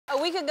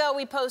A week ago,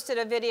 we posted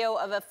a video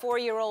of a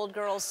 4-year-old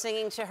girl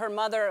singing to her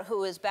mother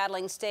who is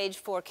battling stage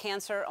 4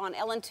 cancer on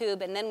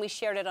EllenTube, and then we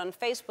shared it on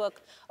Facebook.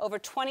 Over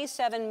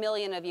 27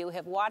 million of you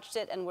have watched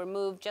it and were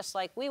moved just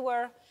like we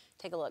were.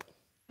 Take a look.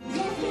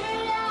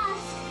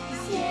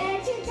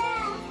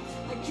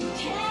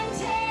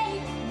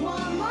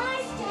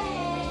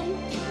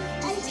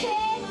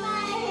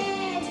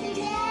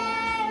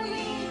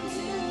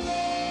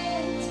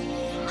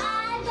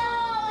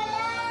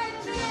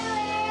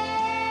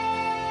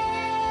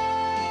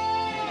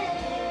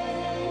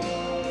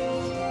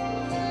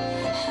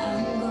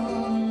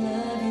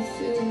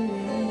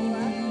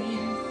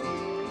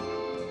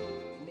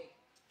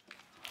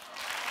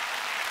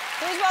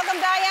 Please welcome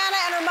Diana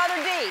and her mother,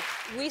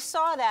 Dee. We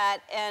saw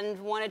that and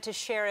wanted to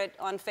share it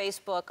on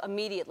Facebook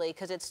immediately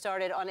because it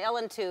started on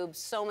EllenTube.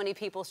 So many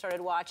people started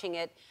watching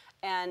it,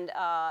 and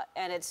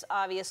it's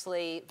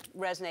obviously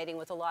resonating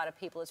with a lot of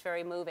people. It's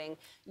very moving.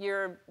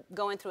 You're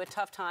going through a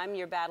tough time.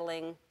 You're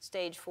battling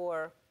stage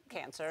 4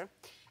 cancer.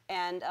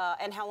 And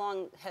how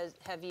long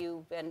have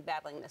you been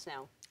battling this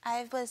now?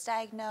 I was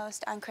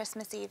diagnosed on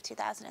Christmas Eve,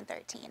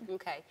 2013.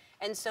 Okay.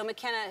 And so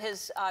McKenna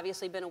has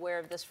obviously been aware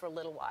of this for a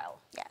little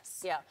while.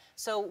 Yes. Yeah.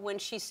 So when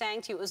she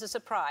sang to you, it was a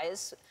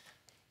surprise.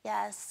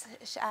 Yes.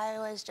 I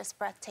was just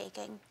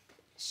breathtaking.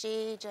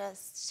 She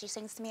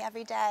sings to me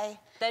every day.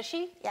 Does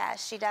she? Yeah,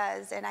 she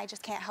does. And I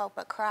just can't help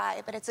but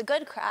cry. But it's a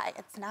good cry.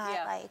 It's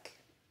not like,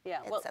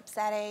 it's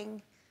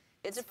upsetting.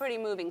 It's a pretty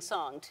moving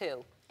song,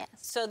 too. Yes.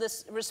 So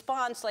this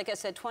response, like I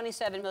said,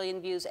 27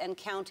 million views and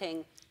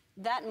counting,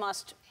 that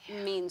must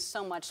mean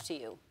so much to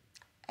you.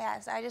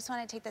 Yes, I just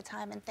want to take the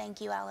time and thank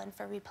you, Ellen,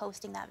 for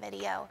reposting that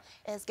video.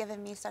 It has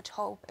given me such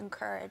hope and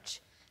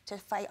courage to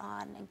fight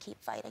on and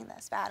keep fighting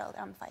this battle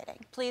that I'm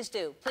fighting. Please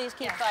do. Please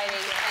keep fighting.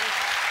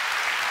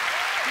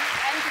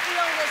 And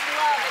feel this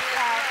love in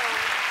this room.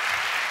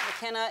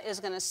 McKenna is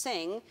going to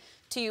sing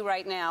to you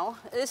right now.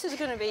 This is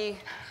going to be,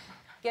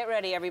 get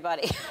ready,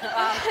 everybody.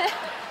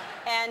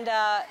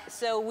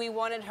 So we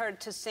wanted her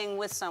to sing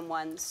with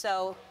someone.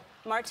 So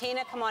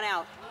Martina, come on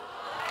out.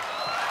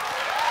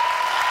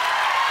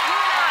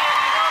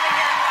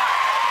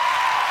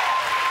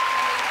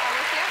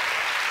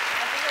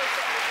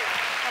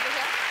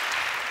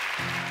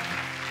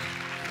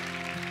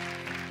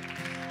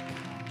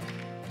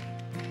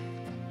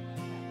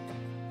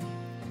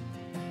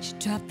 She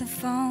dropped the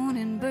phone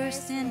and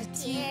burst into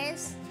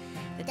tears.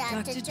 The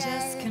doctor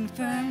just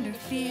confirmed her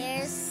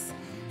fears.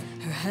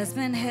 Her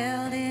husband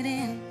held it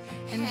in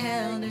and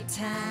held her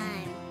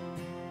tight.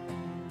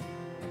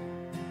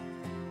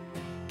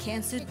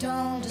 Cancer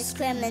don't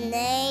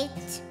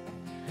discriminate.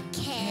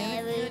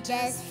 Carry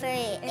just for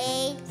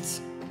 8.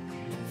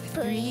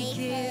 3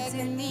 kids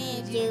that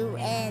need you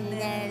in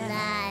their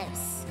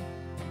lives.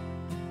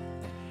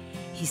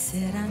 He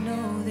said, I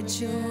know that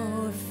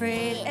you're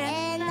afraid,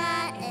 and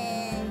I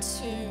am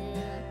too.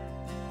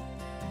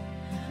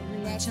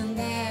 That you'll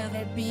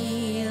never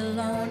be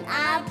alone,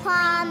 I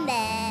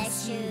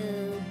promise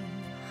you.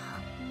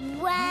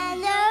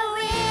 When the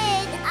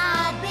wind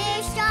I'll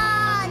be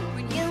strong,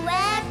 when you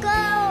let go,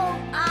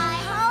 I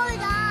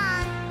hold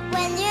on.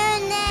 When your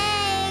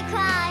name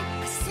cry,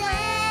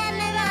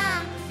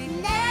 stamina, you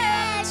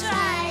never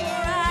try to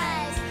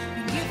rise.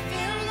 When you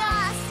feel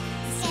lost,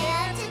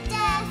 scared to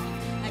death,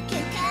 like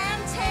you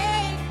can't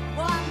take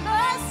one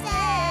more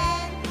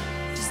step.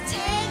 Just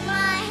take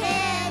my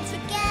hand,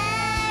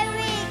 together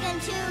we can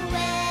do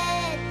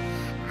it.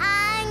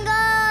 I'm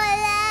gonna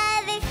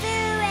love you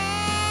through it.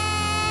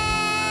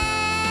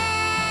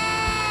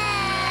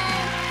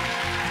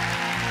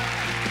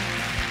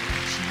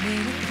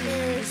 Made it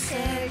through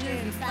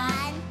surgery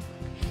fine.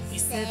 They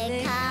said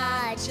they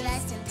caught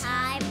just in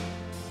time,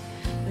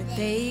 but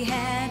they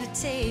had to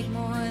take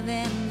more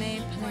than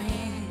they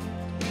planned.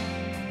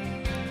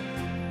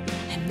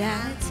 And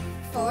now it's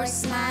 4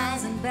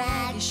 smiles and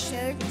baggy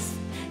shirts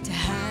to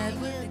hide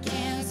what the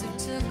cancer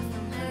took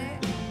from her.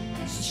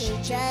 She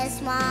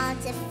just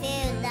wants to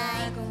feel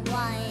like a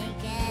woman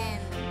again.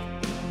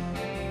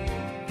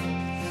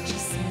 She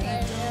said, I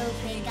don't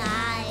think I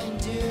can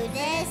do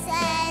this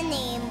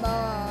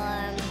anymore.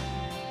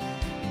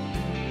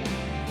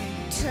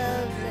 Took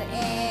her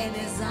in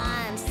his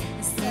arms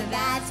and said,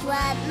 that's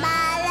what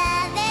my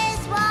love is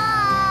for.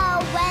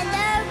 When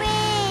the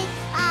ring,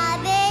 I'll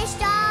be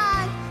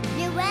strong.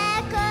 You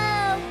let go,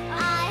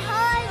 I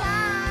hold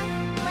on.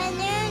 When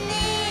you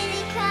need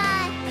me,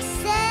 cry, a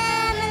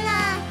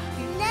stamina,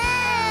 you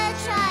never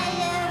try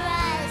to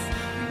rise.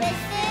 But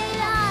feel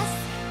lost,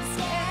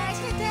 scared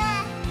to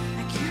death,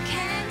 like you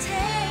can't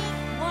take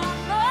one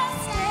more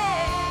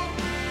step.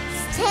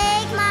 Just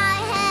take my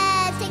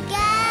hand,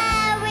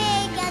 together we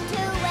can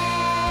do it.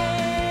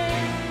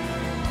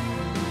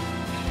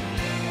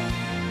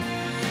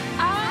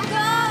 I'm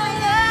gonna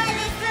love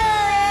you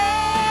through it.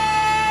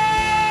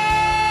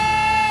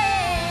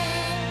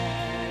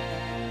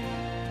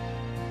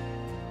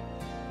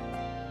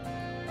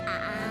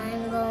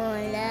 I'm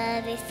gonna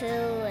love you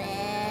through it.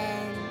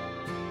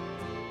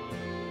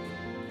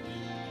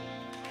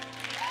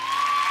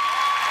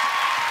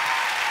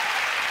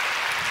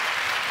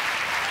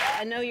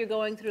 I know you're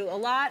going through a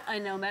lot. I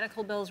know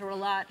medical bills are a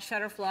lot.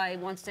 Shutterfly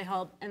wants to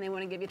help, and they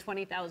want to give you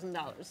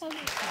 $20,000.